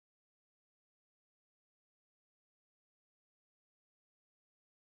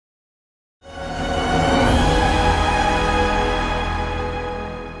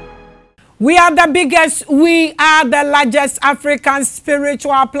We are the biggest, we are the largest African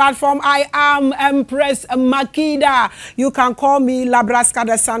spiritual platform. I am Empress Makida. You can call me Labraska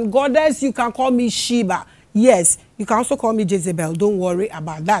the Sun Goddess. You can call me Sheba. Yes, you can also call me Jezebel. Don't worry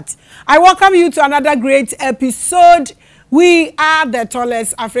about that. I welcome you to another great episode. We are the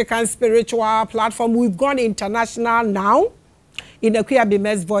tallest African spiritual platform. We've gone international now. In the Queer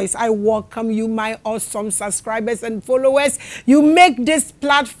Bimes voice, I welcome you, my awesome subscribers and followers. You make this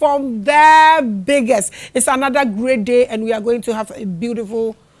platform the biggest. It's another great day, and we are going to have a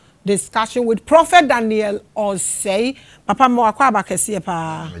beautiful discussion with Prophet Daniel Osei. Papa Mwakwa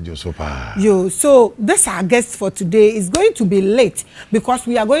Bakesiepa. Yo, so this our guest for today is going to be late because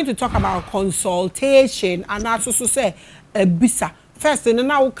we are going to talk about consultation and also say ebisa. First,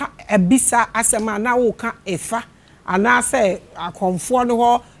 na uka ebisa asema na uka efa. And I say, I conform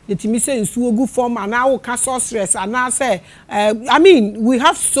her, the mission in good form, and now castle stress. And I say, I mean, we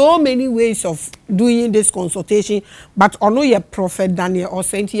have so many ways of doing this consultation, but I know your Prophet Daniel or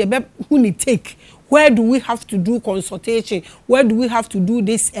Saint, who need take. Where do we have to do consultation? Where do we have to do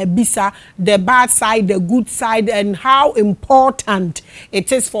this ebisa, the bad side, the good side, and how important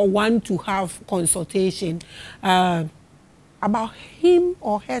it is for one to have consultation about him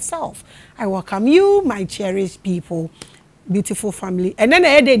or herself. I welcome you, my cherished people, beautiful family. And then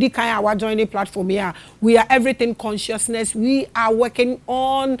our joining platform here. We are everything consciousness. We are working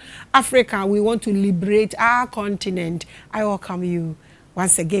on Africa. We want to liberate our continent. I welcome you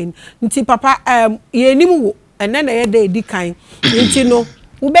once again. Nti papa yenimu and then nti no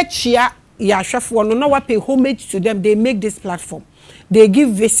ubechia ya chefo no wa pay homage to them. They make this platform. They give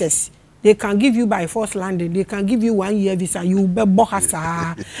visas. They can give you by force landing. They can give you 1 year visa. You be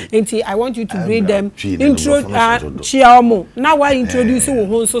bohasa. Enti I want you to read them. Intro chiamo. Now I introduce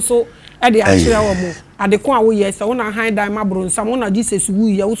you so at the chiamo. At the kwa we yes. I wanna hide that my bro. Someone Jesus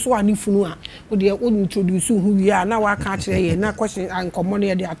we ya so ani funu a. We dey introduce who we are. Now I can't hear. Now question and common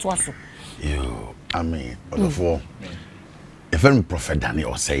here dey atwaso. Yo, I mean, for if I'm Prophet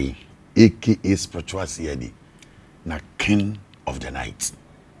Daniel Osei, aka spiritual CID, na king of the night.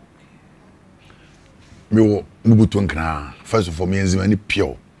 Me butu nkra first of all me enzima ni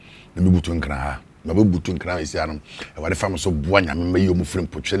pure na me butu nkra na be butu nkra esi anum e wade fam so boa nyame me yo mu frem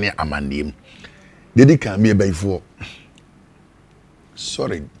potwe ne amandem dedi kan me baifo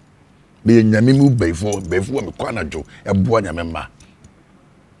sorry me nyame mu baifo me kwa na jo e boa nyame ma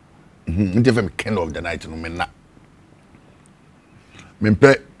nte fam king of the night no me na me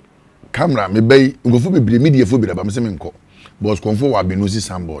pe camera me bay ngofo bebre media fo bi ba me se me nko boss konfo wa benusi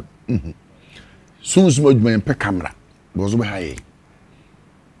soundboard soon small man per camera goes high.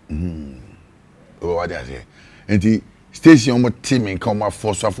 Oh, what does it? And the station on team and come up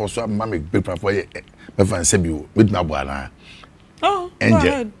for so mammy big for you. But Sebu with Nabuana. Oh,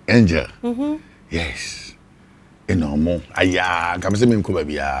 Angel. Yes. And no more. Aya, come see me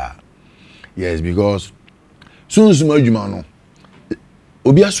Kubabia. Yes, because soon small Jumano.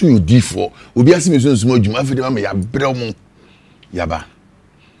 Obiasu you D4. Obiasi me soon small Juma for the mammy ya bromo yaba.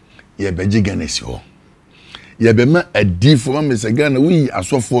 Ye beji ganes yo. Ye be ma a D for ma Mr. Ghana we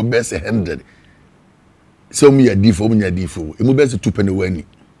aso for best 100. So me a D for me a D for. E mo best 2 penny wani.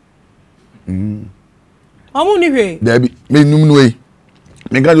 Omo ni hwe. There be me num no e.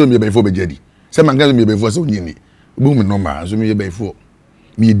 Me gazo me be for be jadi. Se man gazo me be for so nyini. Bu me normal so me be for.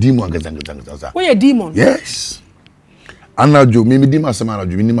 Me demon gazanga. We a demon. Yes. Anajo me demon asema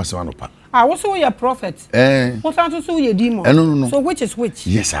anajo me demon asema no pa. Ah, what's so your prophet? What's to so your demon? No. So which is which?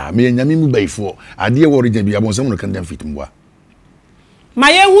 Yes, sir. Me nyame mu baifo. Ade worry je bia bon sam no kan dem fit mwa. Ma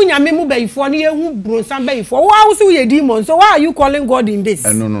ye hu nyame mu baifo na ye hu bronsan baifo. Why so your demon? So why are you calling God in this?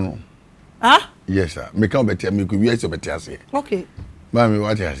 No. Huh? Yes, sir. Me kan betia me ku wi ase betia ase. Okay. Ma me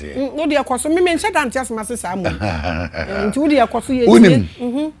what ase. No dey akoso me mention dan tia sama sesa am. Nti wo dey akoso ye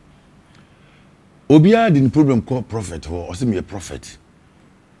tie. Obi a din problem call prophet or say me a prophet.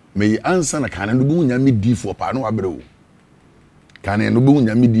 Me answer na kan no bu nyame D4 pa no abrɛ wo kan no bu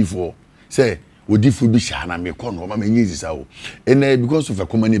nyame D4 say wo D4 bi sha na me kɔ no ma menyi zisa wo and because of a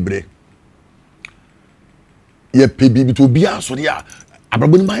common bre ye pebi bi to bi aso dia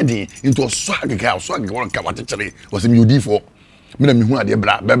abrabo ni mind into so agega won ka watekere was me D4 me na me hu ade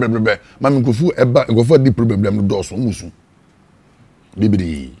bra be ma me nkofu eba nkofo di problem dem no do so musu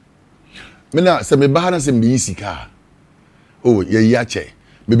bibiri me na se me ba na se me yisika oh ye yi ache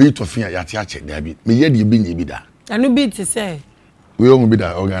me be to fin ya tia che da bi me ye de bi nye bi da anu bi ti say we o bi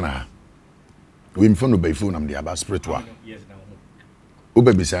da organa we me phone by phone am dey about spiritual yes na o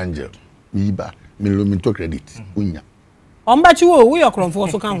be angel me ba me lo me to credit unya on ba chi wo we your kronfo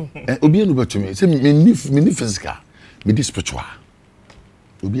so kan ho obi enu ba to me say me ni physical me di spiritual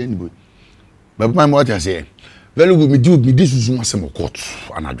obi enu bo but my what I say very good me do susu asem court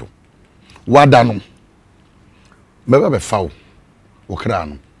anajo wada no be fawo wo kra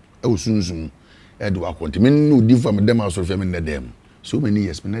no e wo sunsun e do akonti me no di for me dem house of me ne dem so many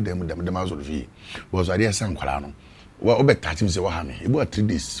years me ne dem house of fee because I dey san kwara no wo be touch me say wo ha me e bo 3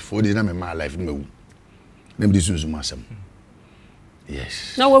 days 4 days na me my life no wu dem di sunsun asem.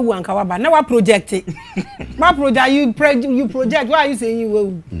 Yes. Now we want kawaba. Now what project it? My project you project. Why are you saying you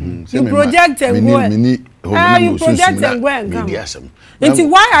will? You project and go. You project and go and come.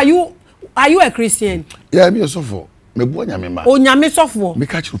 Are you a Christian? Yeah, me suffer. Me bo nyame ma. O nyame suffer. Me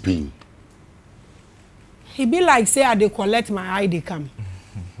catch you pain. He be like say I dey collect my ID come.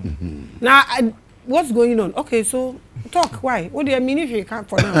 Now what's going on? Okay, so talk. Why? What do you mean if you can't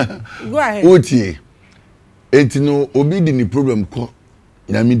for now? Go ahead. Otie. Etino obi di ni problem ko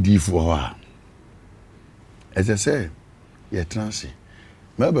nyame di for ho. As I say, ye transi.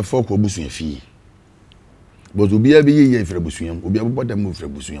 Me be for ko busu afi. But obi a be ye fra busuam, obi a bo dem fra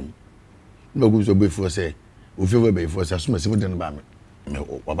busuam. Me go so be for say, o favor be for say asuma se den ba me. Me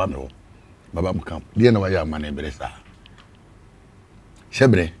oba me ho. Baba mu kam. Die na wa ya mane bere sa.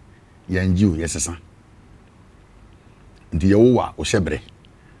 Shebre yanjiu yesesa. Ndi ye wo wa o shebre.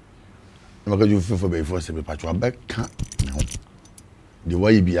 Maka ju fefo be for se be patwa be ka no the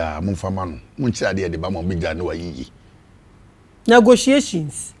way bia mo fama no mo nchi ade de ba mo be gya no wa yi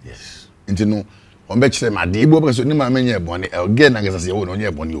negotiations. Yes nti no on be kire ma de ibo be so ni ma menye ebone again na gasa se wo no nye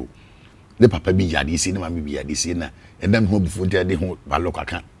ebone o de papa bi yade si ni ma bi yade si na edam ho bufo de ade ho ba lo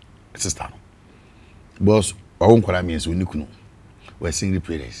kaka sister no boss wa won kwara mi so ni kunu we sing the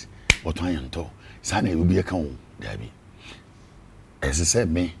prayers but on yanto sa na obi e kan o da bi ese se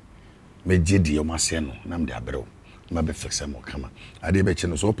me jedi o mase no nam de abrew ma be fixe mo kama ade be che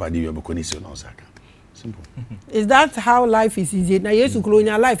no so padi we be koni se no saka simple. Is that how life is easy? Na Yesu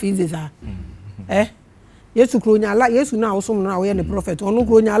kronya life is easy. Yesu kronya life Yesu na osom na we the prophet onu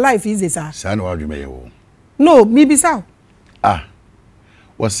kronya life is easy. Sa na wadwe me wo. No, me be sao.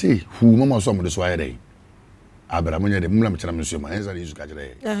 Wasi hu mama so mo de so ayere. Abra mo nya de mula me chana me so ma enza Yesu ka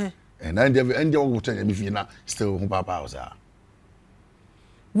jere. And and wo tanya me fi na still hu papa house.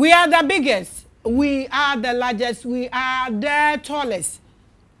 We are the biggest, we are the largest, we are the tallest.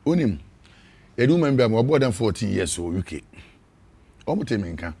 Unim, you do remember more than 40 years old UK.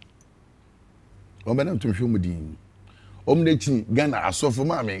 Omotemenka. Omenam to show me. Omneti Ghana asofo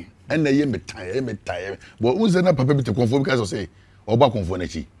Maame, and the yem tired. But who's the papa to conform because say, or back on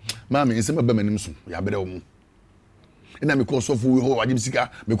Fonechi. Maame is some of them ya better. And I because of we hold Wajimsika,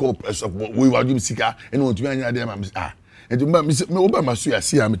 because we Wajimsika, and want to be any and me oba masu ya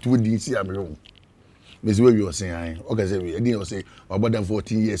see am to win see am wrong. Me say we was saying okay say we dey say about than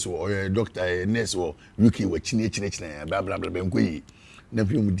 14 years or a doctor a nurse or UK we chine blah blah blah benkoyi na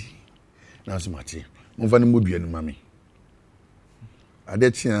film di na so machi mo fa no modua no mame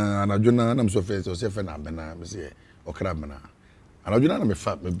ade tia anajo na na so fe so se fe na bena me say okra bena anajo na me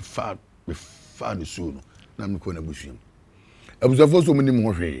fa no so no na me ko na busuam abusafo so mo ni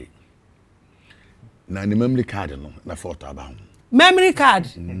mo hwe na the memory card no na photo about memory card.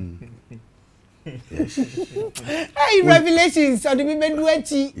 Yes. Hey, revelations on the do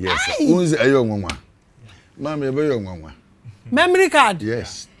echi. Yes. Unze ayo nwanwa. Maame ebe yo nwanwa. Memory card.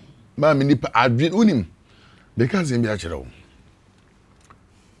 Yes. Maame nipa adwin unim. Because him bi a kire wo.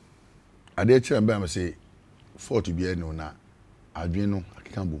 Ade kire mba am say photo bi eno na adwin no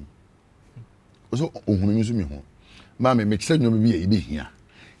akeka bom. So ohunu mi so mi ho. Maame me kire nyomi bi e bi hia.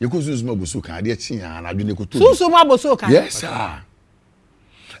 Yekosunzuma bosoka ade chia na adwene koto. Sunzuma bosoka. Yes sir.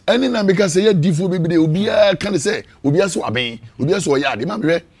 Any na because say difo bibide obia kan say obia so aben obia so yade ma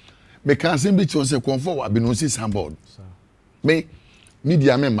me can say bi cho say comfort wa be no see sandboard. Me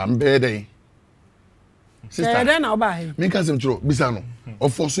media me ma mbe den. Sister den na oba he. Me can say mtro bisa no.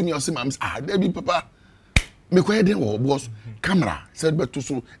 Ofoso me ose ma da bi papa. Me ko den wo boss camera said beto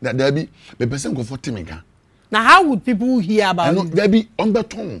so that there be me person comfort me kan. Now how would people hear about it? There be on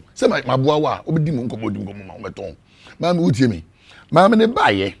beton. Say my boa wa obedi mo nkomo ma beton. Ma me utie me. Ma me ne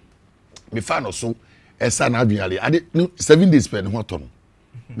baye. Me fa no so esa na adwale. Ade 7 days per ho to no.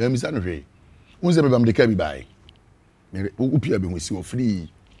 Me mi sa no hwe. Unse me bam de ka bi baye. Me upia be ho si o free.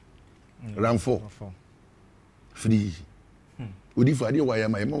 Ram 4. Free. Odi fa de wa ya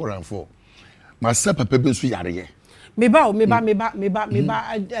ma ram 4. Ma sa papa be so yare ye. Me ba.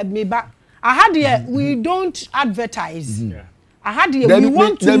 I had here, we don't advertise. I had here, we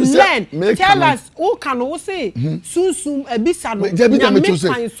want to learn. Tell us, who can also soon a bisano.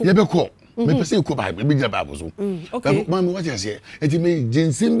 Me person ko Bible, me Bible so. Okay. Mama, what you say? Enti me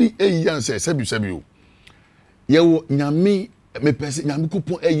jinsimbi e yan say sebi o. Ye wo nyame me pese nyame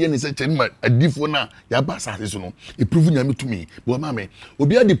kopon eye ne se chen ma adifo na ya ba sa so no e prove nyame to me bo Maame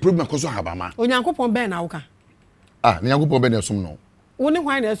obi a the problem akoso habama onyankopon ben na wo ka nyankopon ben na som no wo ne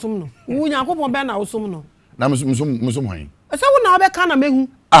hwan na som no wo nyankopon ben na wo som no na musom hwan ese wo na obeka na mehu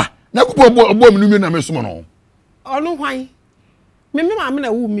nyankopon bo me na me som no onu hwan me Maame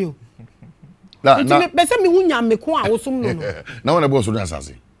na wo mi o na pese me hu nyame ko a wo som no no na wona bo so na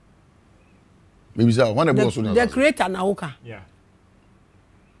asase maybe say wona bo so na the creator na wo ka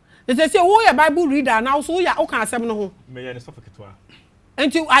they say wo ya Bible reader now so ya o kan asem no ho me ya ne so feketwa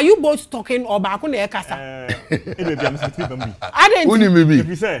and are you both talking or back on the kasa ebe bia me sit bambi uni maybe if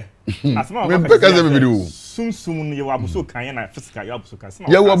you say asma me peka say me do sum no ye wabuso kan na physical ye wabuso kan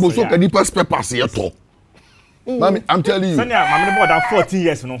ye wabuso kan nipa papers ye to Maame, I'm telling you. Sanya, Maame more than 14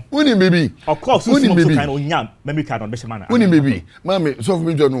 years no. Uni baby. Of course, so kind of nyam, maybe can on be man. Uni baby. Maame, so for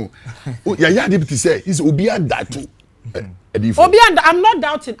me to know. Ya deputy say, is Obia that too. Obia, I'm not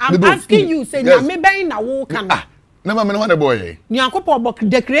doubting. I'm asking you, say nyame ben na wo kan. Na Maame no wan boy. Nyankopon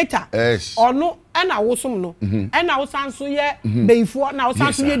the creator. Yes. Or no, and I wo som no. And I wo san so ye beifo, na wo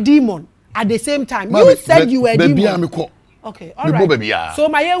san so ye demon at the same time. You said you were demon. Baby am ko. Okay, all right. So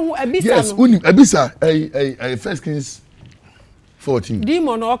my ebisa yes, no. Yes, ebisa 1 Kings 14.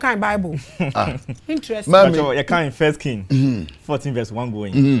 Demon all kind Bible. Interesting. But you can 1 King 14 verse 1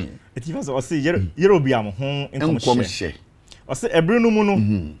 going. It even so say Jerobiam ho enkom share. O say ebru no mu no.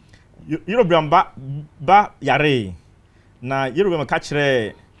 Jerobiam ba yare. Na Jerobiam ka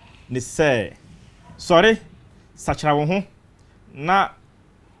kire ne say sorry sachira wo ho. Na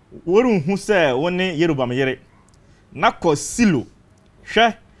woru hu say woni Jerobiam yere. Nako silo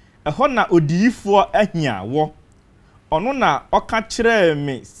hwe eho na odiyifo ahia wo ono na oka kire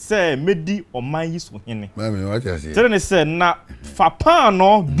me se medi oman yi so hene Maame what you say tere ne se na fapa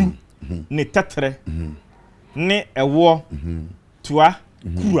no du ne tetere ne ewo tua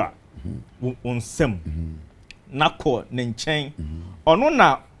kura onsem nako ne nchen ono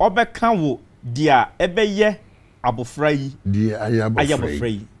na obeka wo dia ebeye abofra yi dia ayabofra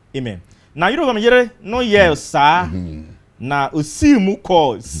yi amen. Na Yoruba yere no ye sa na osi mu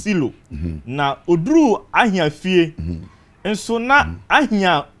ko silo na oduru ahia fie enso na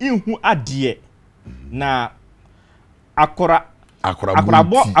ahia ihu ade na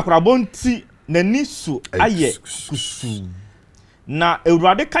akorabo nti na nisu aye kusu na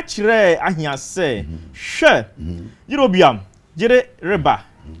ewurade ka kire ahia se hwe Yorubiam yere reba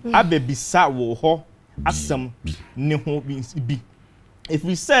abebisa wo ho asem ne ho bi if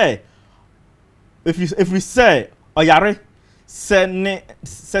we say oyare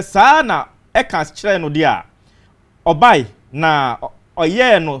se sa na e kan kire no dia obai na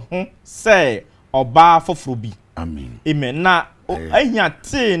oye no ho se oba foforo bi amen na ahia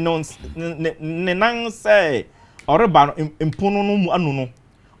te no ne nan se oreba no empono no mu anu no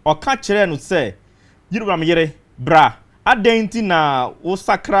o ka kire no se Yoruba yere bra adenti na wo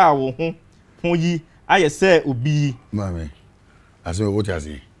sakra wo ho yi aye se obi Maame aso what you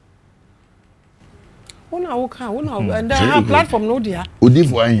say Una oka and our platform no dia odi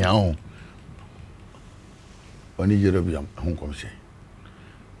fo ahia ho oni Jerobiam ho komse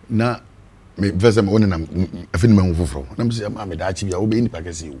na me verse me onina afini me ho foforo na me say Maame da achi bia wo be ni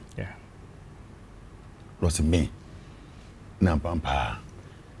pakese wo Rose me na pampa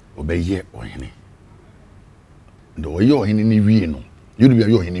obeye ohene ndo oye ohene ni wie no Yoruba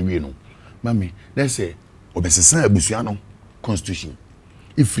ye ohene wie no Maame let's say obesesa abusua no constitution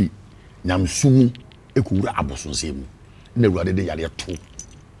ifri nyamsumu ekura abosonse mu na Ewurade de yare to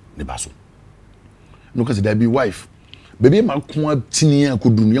ne baso no kasi da bi wife baby ma ko atini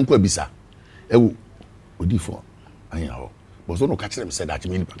akoduru yanko abisa ewo odifo anya ho boso no ka kire me se da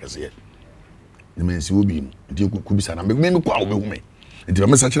chimi ni pakase ye ne mensi obi no nti ku bisa na me ko a obehu me nti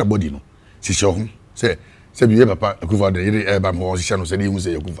me sa kire body no sihye ho se bi ye papa akufa de yere ba mo sihye no se de hu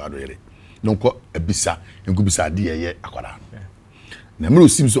se akufa do yere no ko abisa enku bisa de ye akwara no na me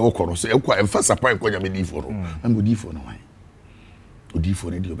osim so okoro so ekwa emfasa pan ko nyame difo no am go difo no wan odifo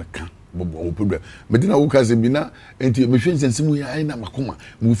ne di obeka bobo problem medina wo ka se bi na enti me hwe nsensem ya ai na makoma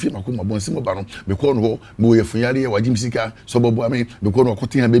me fie makoma bonsem ba no me ko no ho me wo yefunyare wa jim sika so bobo ame me ko no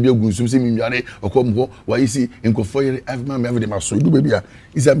kote ha bebi agunsum se mi nware okom ho wa isi enkofo yere avma me avde maso du bebi a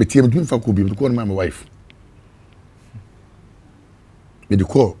isa betie me tun fa ko bi me ko no my wife me di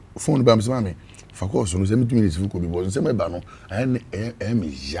call phone ba me se mame fa ko so no se me tun ni se ko bi bo se me ba no me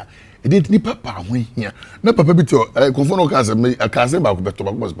ja edit ni papa ho hia na papa bi to konfo no ka se ba ko beto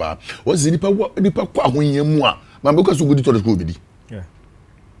ba ko ba o se ni pa kwa ho hia mu a ma be ko so gudi to ko bi di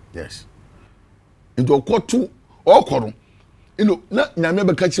yes into okotu okoro na nyame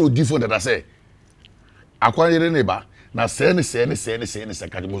be ka che odifo da say akwa yere ne ba na se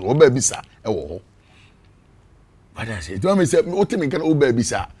ka mo o ba bisa e wo ho what I say do me say o timi kan o ba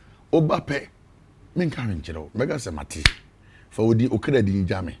bisa o ba pe me kan nkyere mega se mate fa odi o kra di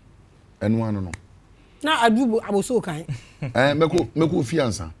jame enu anu no na adubu aboso kan meko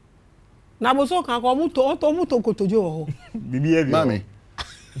fiansa na aboso kan ko muto kotojo ho bibi e bi mami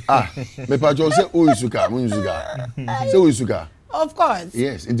me pa jo se o isuka mo isuka se o isuka of course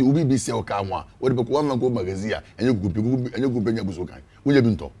yes nti ubi bi se o ka ho a o de ko wa ko magazine a enye gugu nya buso kan wo nya bi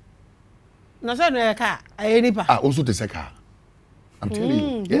nto na se no ka ayenipa o so te se ka I'm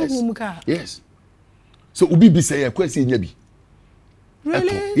telling you yes so ubi bi se ya kwesi nya bi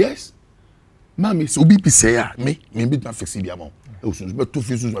really yes mami so ubi bi se ya me bi na fixi bi amon e so be to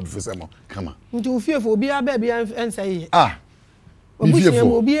fi so be fixi amon kama nti o fie fo obi aba bi ensa yi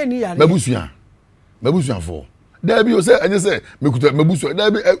obi eni yare mabusuan fo da bi o se anye se mekuta mabusuan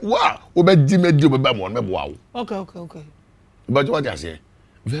da bi wa o be di me ba mo me boa wo okay but what you say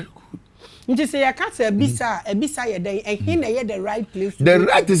very good nti se ya ka se ebisa ye den ehin na ye the right place the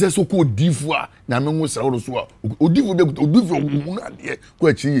right is so ko difu a na me nwo sra wo so a odifu mu na de ko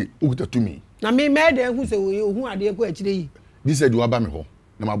achi o kuta tumi na me de hu se ohun ade ko achi yi this said you aba me ho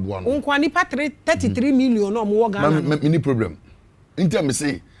na maboa no unkwa nipa 33 million no mo wo Ghana me problem nti me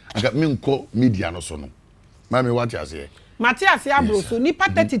say aka me nko media no so no mami what you say Matias abro so nipa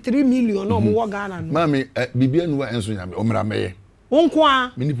 33 million no mo wo Ghana no mami bibia nu enso nyame omra meye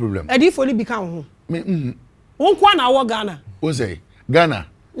unkwa me problem edifo ni bika ho me unkwa na wo Ghana Osei Ghana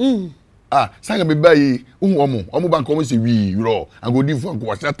sanga me bayi omo bank omo se wi ro agodi fu anko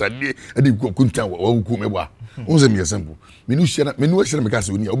wasata de edi kunta wa ku me bwa onse me simple me nu hye me ka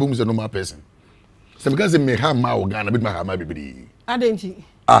se oni obomu se normal person se me ka se me ha ma wo Ghana bit ma ha ma bibiri adenti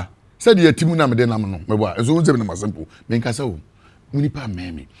said the timu na me de nam no me bwa so onse me na simple me nka se wo munipa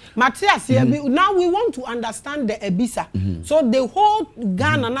meme Matias now we want to understand the ebisa so the whole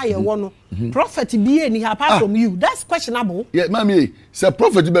Ghana na ye wono prophet be any apart from you that's questionable yeah mami say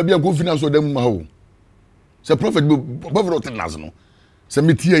prophet be bia go finance dem ma ho say prophet not nas no say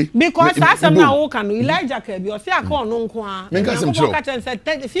metie because asem na wo kan Elijah ka bi o say aka ono nko a me ka sem chiro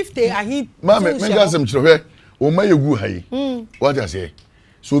 50 ahi mami me ka sem chiro he o ma yegu hayi what I say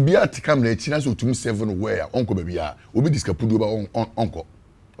so be at come na china so 27 where onko ba bia obi diskapudu ba onko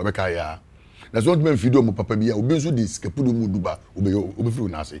obeka ya na so ntmen video mo papa bia obi so diskapudu mu duba obi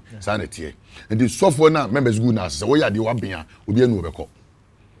firi na ase sa na tie and sofo na members go na ase wo ya de wa bia obi anu obeko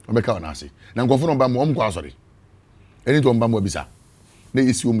obeka na ase na nkofo no ba mo omko asori eni to mba mo bisa na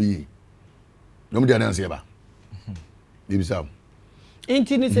isi omu yi no mo dia na ase ba de bisa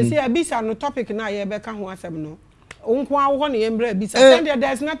inti ni se abisa no topic na ye beka ho asem no unkwa wo na yembre bisa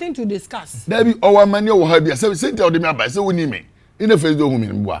there's nothing to discuss there be our money wo ha bia say tell them about say woni me in face do hu me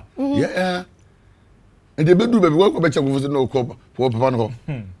mboa yeah and they bedu baby wo ko be check for no ko for papa no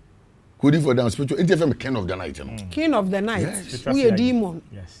could for down spiritual interfere king of the night no king of the night we a demon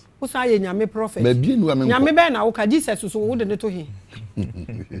yes who say nyame prophet baby nu am nyame be na wo ka Jesus so wo de ne to he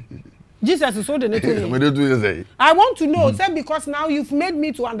Jesus so de ne to he I want to know say because now you've made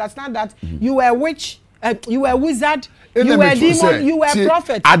me to understand that you were a witch you were a wizard, you were a demon, you were a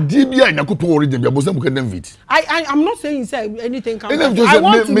prophet. Adibia Yakupo origin, I'm not saying say anything can happen. I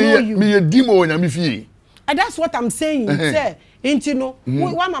want to know you. Me a demon and me. And that's what I'm saying. Say, you know,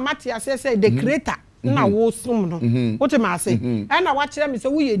 one Matias say the creator. Na wo som no. What am I saying? And I watch them say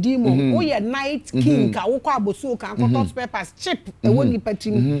we a demon, we a night king, ka wo kwa aboso ka ko papers chip, e woni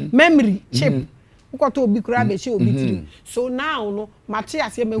patim memory chip. So now no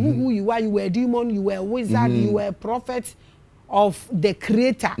Matias say me who you are, you were a demon, you were a wizard, you were a prophet of the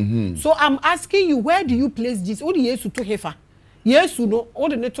creator. So I'm asking you, where do you place this? What do you to hefa? Yes, you know, all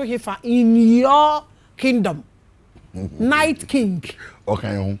the to hefa in your kingdom. Night king.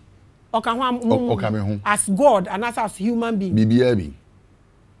 Okay. As God and as human being. BBB.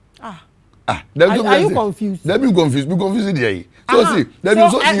 Are you confused? Let me confused. Be confused there. So see, let me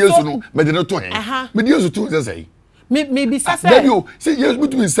so yes no, me dey not to him. Me dey so to say. Maybe say. Let you see yes me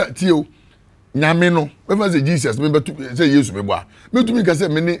to me say tio. Nyame no, when say Jesus, me say yes me boa. Me to me can say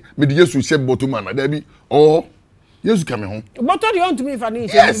me dey Jesus share bottom man. There be oh Jesus come home. But what do you want to me if I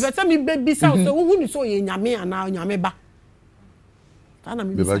need? But say me baby so who ni so ye nyame ana nyame ba. Kana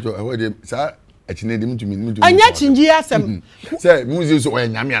me. Be ba I dey say anya chinji asem say muzi so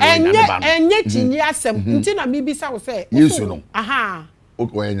nyame ana nyame ba anya chinji asem nti na me bisa wo say yesu no o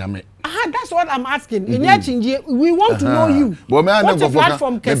nyame that's what I'm asking anya chinji we want to know you but me and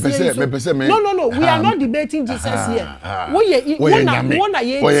platform no we are not debating Jesus here wo na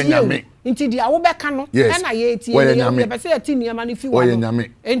ye tie nti dia wo beka no na ye tie ye be say ati niam na fi wo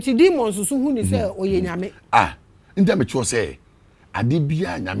nti demons so hu ni say oye nyame nta me cho say ade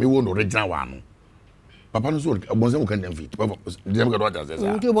bia nyame wo no original wa no papa no so bonsam kan dem fit papa dem ga do ta say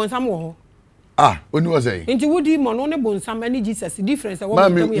nti bonsam wo ho oni was say nti wodi mo no ne bonsam ani Jesus difference wo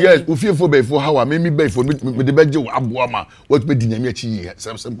mami yes ofiefo be fo how me be fo me de beje aboa ma what be di nyame achi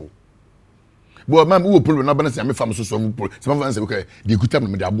simple but mami wo problem na bana say me fam so problem some fam say okay the good time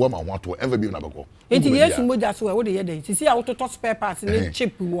me de aboa ma ho ato ever be na beko nti Yesu moja so wo de ye den sisi a wo to spare parts ne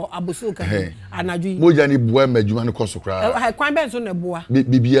chip wo aboso ka anadwi moja ni boa madwuma ne koso kra kwan ben so na boa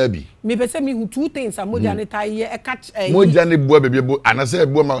bibia bi me pese me hu two things a moja ne tai ye e catch moja ne boa bibia bo anase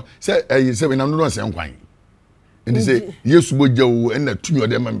boa ma say say na no se nkwan ndi say Yesu moja wo na tumi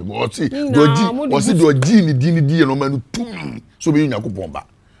ode ma me bo si doji ni di no ma no tumi so be Yakobon ba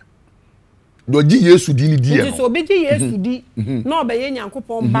doji Yesu di ni di no so be ji Yesu di na obeye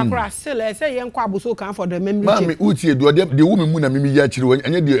Yakobon ba kra still say ye nkwa aboso kan for the memory mami utie do de wo me mu na me ya kire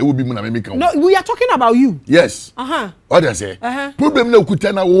anya de e wo bi mu na me kan no we are talking about you yes what I say problem na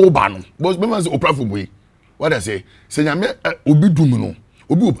okuta na wo ba no but me man say oprafo boy what I say nyame obi dum no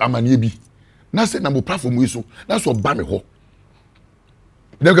obi amane bi na say na mo platform yi so na so ba me ho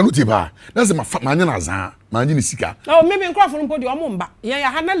dem kan uti ba na say ma nya na zan ma nya ni sika me nkrofo no podi omo mba ya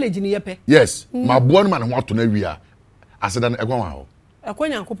ha na legend ye pe yes ma bo no ma na ho ato na wi a aseda na ekwan wa ho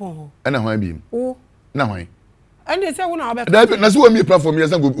ekwan Yakobon ho na ho bi o na ho and say wona obe na say wo mi platform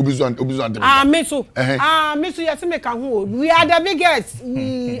yes obi so me so me so yes me ka ho we are the biggest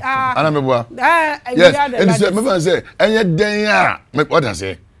we are ana me boa yes and say me fan say enye den a me what I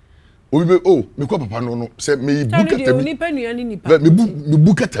say obi be me ko papa no say me buka tabi ni panu ni nipa me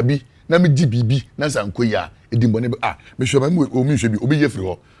buka tabi na me di bibi na san koya edimbo ne me hwe ma o mi hwe bi obi ye free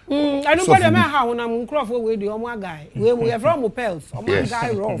ho anu body me ha ho na nkrofo we di omo agai we mu ye from Pels omo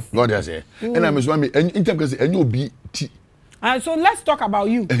agai rough God has say and I me so me interm say enye obi ti so let's talk about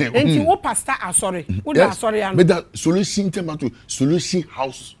you enti wo pastor asori wo da asori anu me that solution to solution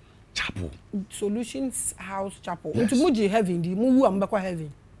house chapel solutions house chapel enti muji heaven di mu wu am bekwa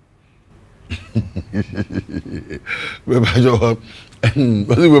heaven we ba jo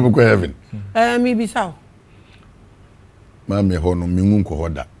what we be heaven me be sao ma me ho no mi nko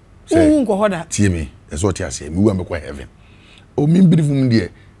hoda nko hoda tie me eso ti ase mi wu am bekwa heaven o mi beautiful mu de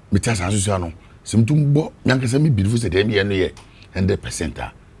me tia sa so no simtum bo nyankasa mi beautiful se de me no ye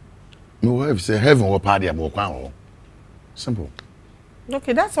 100% me wife say heaven wo pa de am wo kwan ho simple.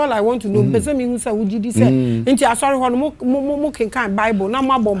 Okay, that's all I want to know. Because me who say ujidi say nti asori ho no mo kan Bible na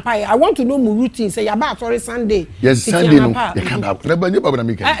mo bompai. I want to know my routine. Say yaba asori Sunday. Yes, Sunday no. You can ba na ba na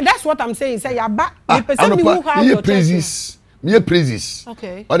me kan. That's what I'm saying. Say yaba me person me who have your praises. Me praises.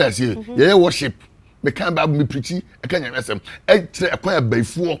 Okay. What I say? Yeah, worship. Me kan ba me preach. E kan yamesem. E kire akwan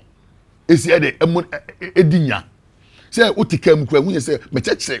abaifuo. Esi e de edinya. Say utikam kura hu say me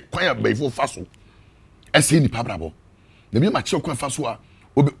kire kwan abaifuo faso. Esi ni pabrabo. Na me ma kire kwan faso a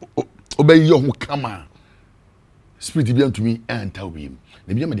obey your kama spirit bi antumi enter obi em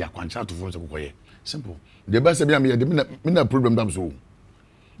na bi ma de akwancha to for so kokoye simple the best be am me na problem dam so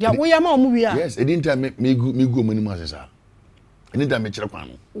ya wo ya ma omu wi a yes e din time me go mani ma sesa any time me kire kwan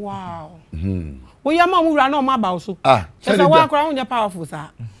no wow wo ya ma omu wi na o ma ba so say wa akora wo nya powerful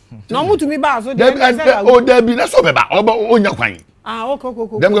sa na omu tumi ba so de there be na so be ba o nya kwan okay.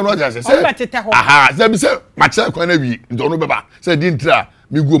 Dem go no just say. Say be say match kwan na wi ndo no be ba. Say di ntra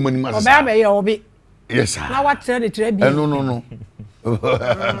me go mani ma say. Oba be ye obi. Yes sir. Na what tell the tray bi. No.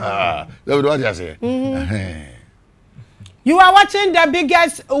 Dem what you say. You are watching the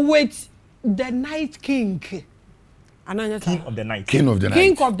biggest with the Night King. King of the night. King of the night.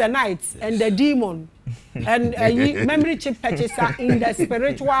 King of the night and the demon. And memory chip purchaser in the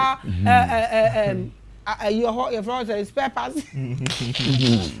spiritual your father spare parts.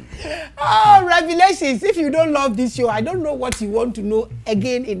 Oh, revelations. If you don't love this show, I don't know what you want to know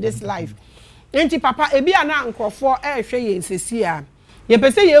again in this life. Enti papa ebi ana nkofo ehwe ye nsesi a ye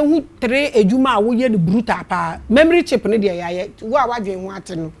pese ye hu 3 ejuma a wo ye ne brutal pa memory chip ne de yaye wo a wadwen ho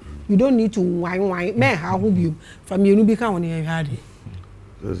ate no you don't need to wine me ha ho bi from you no bi ka won ye hade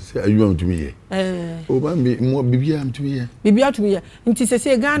say you want to me o ba mi mo bibia am to me bibia to me nti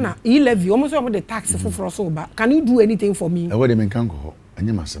sese Ghana e levy almost of the tax for so ba can you do anything for me e wo de men kan ko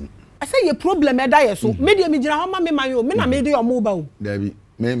anya masem I say your problem e da ye so me de mi gina ho ma me man yo me na me de o mo ba o Dabi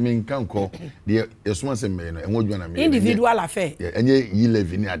me kan ko de yesuma se me no enwo dwana me individual affair enye yi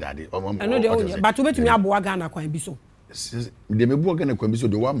levy ni adade I know de but we betumi abo Ghana kwan bi so de me bo Ghana kwan bi so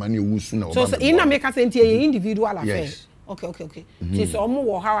de wa ma na ewusu na so ina me ka say ntie individual affair okay. Since omo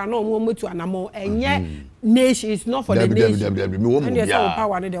wo hawa na omo metu anamo enye nation is not for the nation. Me wo mo bia.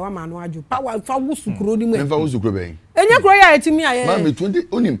 Power ne de wa ma no aju. Power fa wo sukuro ni mu. Enfa wo sukuro ben. Enye kro ya etimi aye. Ma me 20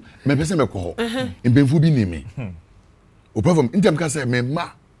 onim me pese me ko ho. Mbemfu bi ni me. o platform intem ka say me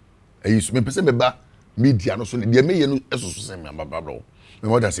ma ayi me pese me ba media no so de me ye no esoso say me ababro me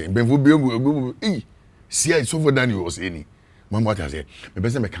what I say benfo bi see so for Daniel was any mama what I say me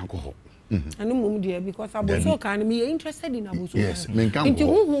pese me kan ko ho anu mum dia because aboso kan me interested in aboso yes me kan ko nti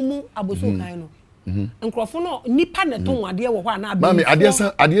huhumu aboso kan no nkrofo no nipa na ton ade wo ho na mami ade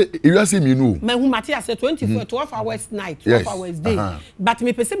you say me no me hu Matthias 24 12 hours night 12 hours day but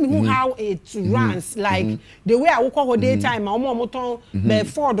me person me hu how it runs like the way I wo daytime omo ton be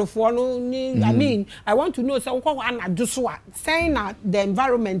Ford for no I mean I want to know say wo anadu so a saying that the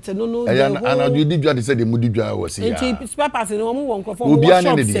environment no and you did say the mudidwa was here nti purpose no omo won krofo wo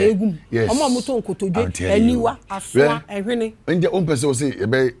shop say egum omo ton kotodwe aniwa asoa ehwene nje on person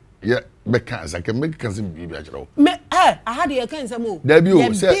say yeah, beka zaka make can say bibi ajiro me I had the can say mo there be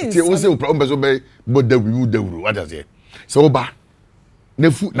o say ti o say o problem person be but the we dawuru what does it so ba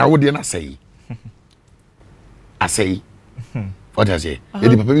na fu na wo de na say asay what does it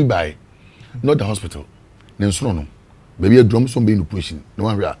the papa bi buy not the hospital na nso no baby a drum some be in position no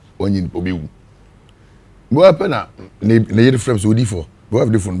one where onyin obi wu bo apa na yere frames odi for we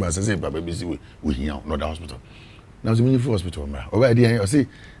have different but say papa bi see we here not the hospital now so many for hospital ma over there I say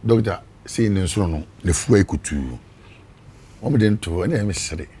doctor say in nso no le fu ekutu o me den to na me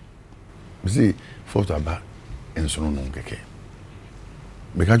sere me see photo aba nso no keke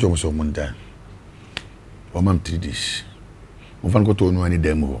me ka jomo so mun dan o mam 3 days mo fan ko to no ani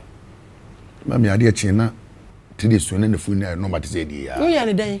dem ho ma me ade chi na 3 days so na ne fu na no ma te say di ya o ya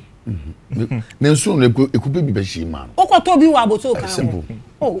ne dan nso no ekupe bi be shi ma o ko to bi wa boto kan simple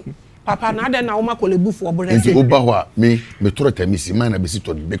oh papa na de na wo makole bufu obore say oba ho a me toro tamisi man na be sit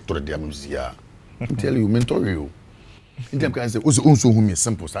to the big toro de amsia I'm tell you mentor you in them can say also who me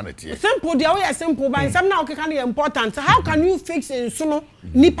simple sanity simple dia we simple but some now can important how can you fix in so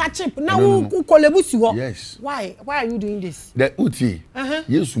nipa chip now who kolebusi ho yes why are you doing this the uti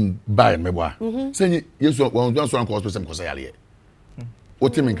yesu buy me boa say yesu won so an ko hospital ko say yale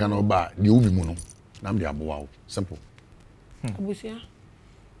oti me kan oba de ubi mu no na me de aboa simple abusia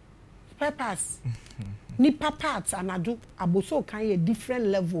purpose nipa parts anadu aboso kan ye different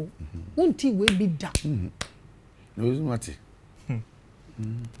level unti we be da no is not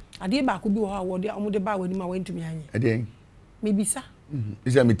ade ba ko bi wo ha wo de amode ba wani ma wantumi anye ade me bisa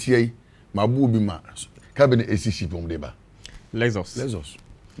isa me tie ma bu bi ma ka be na esisi pom de ba Lexus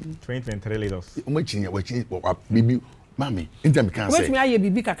 2023 Lexus o ma chinye wa chinye bibi mami inta me kan say wantumi aye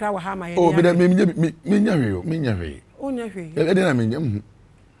bibi kakra wa ha ma ye oh be da me nya hwe o nya hwe ade na me nya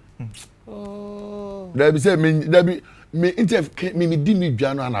oh there be say me inta me di mi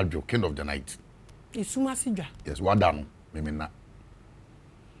dwa no anadwo kind of the night isuma si dwa yes wada no me na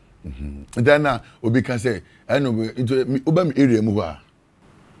then na obi kan say I know oba me area mu ho a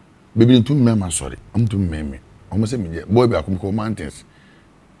baby ntum me ma sorry am tum me am say me boy be akom ko mountains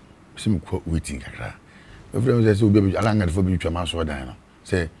sim ko waiting kakra everyone say obi alanga de fo bi twa ma so dan no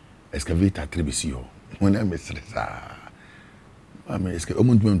say excavator trebisi ho when am stressa Maame eske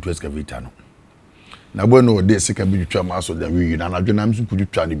omuntu to excavator no na bo no de sika bi twa ma so dan wi na adwo na msu kudu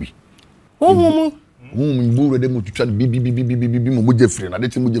twa ne bi mbu de mu twa bi mo je free na de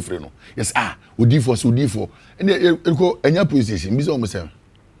ti mo je free no yes odi for ene ko enya police station bi so mo say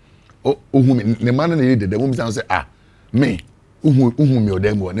ohun ne man na ye de mo say me ohun me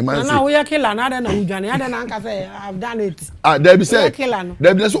odem wo ne man say na wo ya killer na ada na udwane ada na nka say I've done it there be say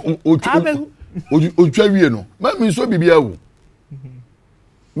there be so o twa wie no ma mi so bibia wo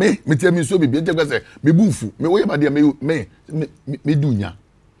me tell me so bibi ente kwa say me bufu me wo ye ba de me dunya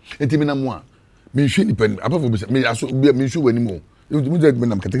enti me na mo a me hwe ni pen apart from me aso me hwe wani mo mu je me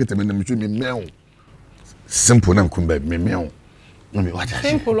nam ketekete me na me hwe me meo simple na kumba me meo no me wacha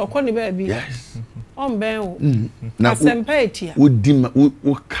simple okọ ni ba bi yes on ben o na asempa etia wo di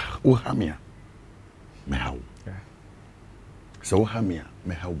wo hamia me hawo so wo hamia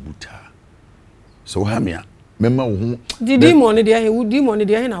me hawo buta so wo hamia mema wo hu didi mo ne de he wo di mo ne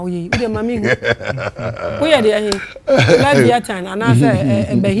de he na wo yi de mami hu wo ye de he la dia tan ana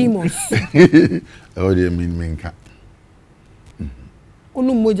say behemoth o de minka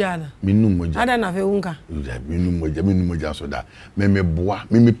unu moja na minu moja ada na fe unka minu moja so da me boa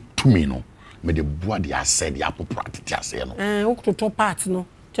me tumi no me de boa de ase de apopra tete ase no wo to part no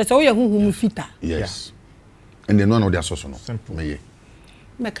chese wo ye huhum fita yes and then one of the source no me ye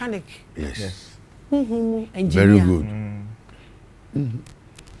mechanic yes engineer very good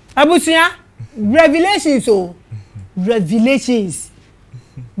abusia revelations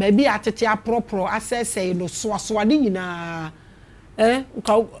maybe atete apropro asese no so de nyina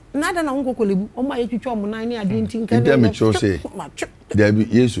nka nada na nko kolebu o ma yetwitwa o nan ne ade ntin kan me cho say there be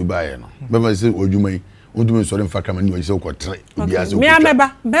yesu bae no be say odwuma yi Undu so dem fa kama ni so ko tre obi ase. Me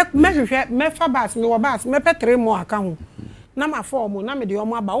ameba me fa bas me wo bas me pe 3 more aka ho. Na ma form na me de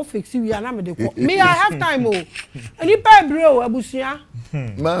omo aba wo fix wi na me de ko. Me I have time o. Ani pa bro abusia.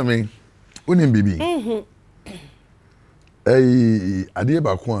 Maame, unim bibi. Ade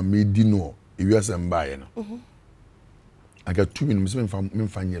ba ko a me di no ewiase mbaye no. Aga 2 minutes me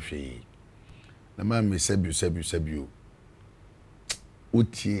mfa nye hwe. Na maame sebu.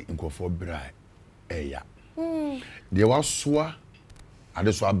 Uti nkofo bra eya. De wasoa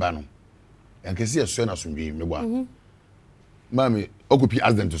ade so aba no. Yankesi eso na sundwe me bua. Maame, okopi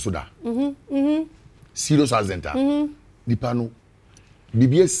accident so da. Serious accident. Nipa no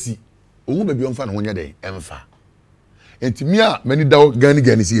bibia si owu ba bi onfa na wonya den emfa. Enti mi a mani dawo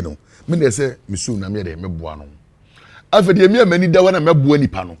gani si no. Me na se misu na me de me boa no. Afede mi a mani dawo na me boa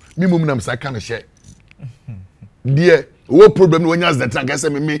nipa no. Mi mum na msaka na hye. Die wo problem no wonya accident anga se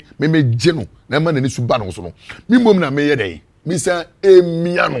me gye no na ma na ni su ba no so no. Mi mum na me ye den. Mi sa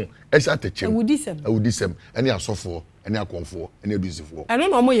emia no e sha techem. Awudisem. Eni asofo, eni akonfo, eni adusifo. Eno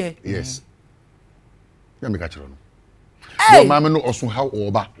no mo ye. Yes. Ya me ka kire no. Hey. Maame no oso ha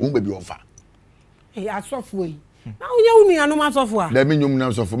oba, wo ba bi onfa. Asofo yi. Na unya unu anu asofo a. Da me nyum na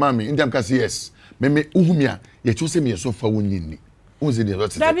asofo maame, ndam ka say yes. Me uhumia, ye cho se me asofo wo nyinni. Unse de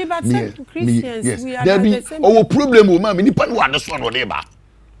rot. Da bi ba Christians yes. We are there be our problem o maame nipa no ade so no de ba.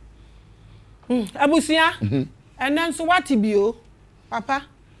 Abusia. And then so what bio? Papa.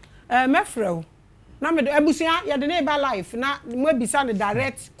 Mefrel. Na me abusia ye de na ba life na mo bisa the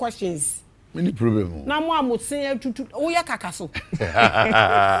direct questions. Many problem. Na mo amosen tutu o ye kaka so.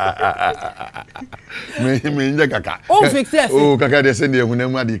 Me nja kaka. O success. O kaka de send e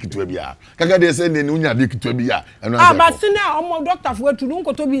hunam ade kitua bia. Kaka de send e unya ade kitua bia. Ba se na o mo doctor fo atu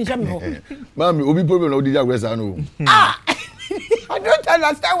nkoto bi nche me ho. Mami, obi problem na odi agwesa no. I don't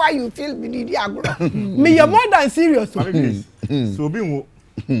understand why you feel me need agro. Me you more than serious. So obi wo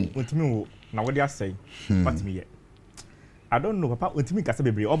ontimi wo na wo de asai. What me ye? I don't know, Papa. Ultimate kasa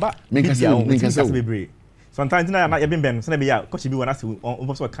bebre. Oba. Me kasa bebre. Sometimes na ya bem so na be ya coach bi wana se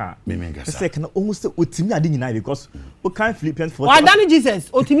on so ka. Me kasa. Say can almost ultimate ade nyina because we can Philippians 4. Why Danny Jesus?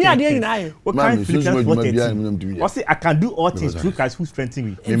 Ultimate ade nyina. We can Philippians 4. Say I can do all things through Christ who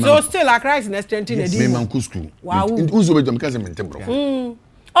strengthens me. So still a Christ na strengthening me man ku school. Wow. Unzo be jam kasa me ntem bro.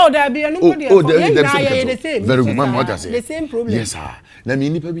 Oh, there be nobody. The same. Very good, mama. What I say? The same problem. Yes, sir. Na me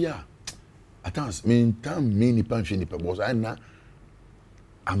nipa bia. Attends, me tam me nipa nhwe nipa boss ana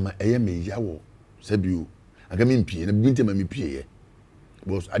ama eye me yawo sabio. Aga me mpie na binte ma me pie ye.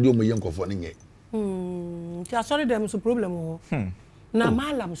 Boss ade o me ye nkofo ne nye. Ti sorry dem so problem ho. Na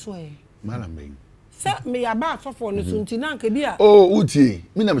malam so e. Malam ben. Se me ya ba sofo no so nti na nka bia. Oh, utie.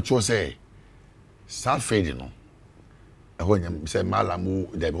 Me na me cho say. Sa fade no. Ehonyam say malam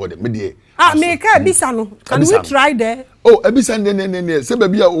dey be me dey. Me ka bisa no. Can we try there? Oh, ebisa ne se ba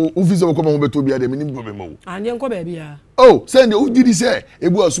bia o visa wo koma ho beto bia de me ni problem o. Anye nko ba bia. Oh, send o didi say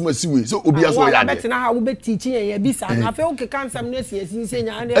ebu asuma siwe. So obi aso ya de. Betina ha wo be teach ye bisa na afa o ke kansam na siesin se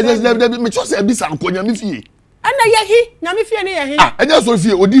nya ande. Eje me cho say ebisa nko nya me fie. Ana ye hi, nya me fie ne ye hi. Eje so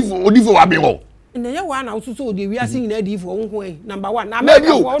fie odifo wa be ho. Na ye wa na ususo odi wi ase nyina adifo nko e. Number 1. Na me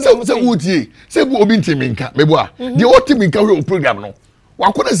say utie. Say bu obi ntiminka me bo a. De o timinka we o program no.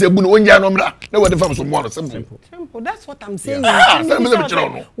 Wakona se bu no wonya no mra na we de fam so mo no simple. That's what I'm saying.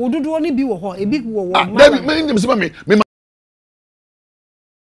 Wodudu oni bi wo ho, ebi wo wo. Me ndem se me